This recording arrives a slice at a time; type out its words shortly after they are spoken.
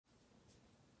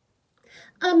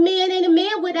A man ain't a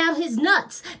man without his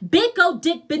nuts. Big old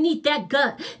dick beneath that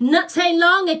gut. Nuts hang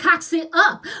long and cocks it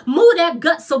up. Move that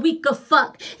gut so we could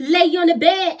fuck. Lay on the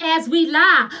bed as we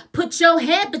lie. Put your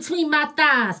head between my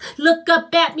thighs. Look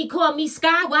up at me, call me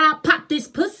Sky, while I pop this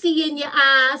pussy in your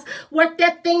eyes. Work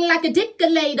that thing like a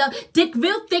dickulator. Dick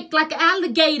real thick like an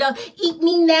alligator. Eat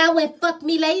me now and fuck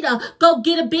me later. Go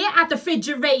get a beer out the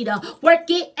refrigerator. Work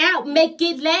it out, make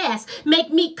it last.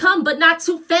 Make me come, but not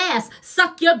too fast.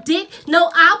 Suck your dick,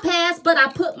 no I'll pass, but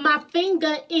I put my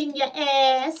finger in your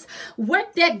ass.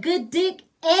 Work that good dick,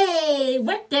 ayy.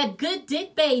 Work that good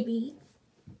dick, baby.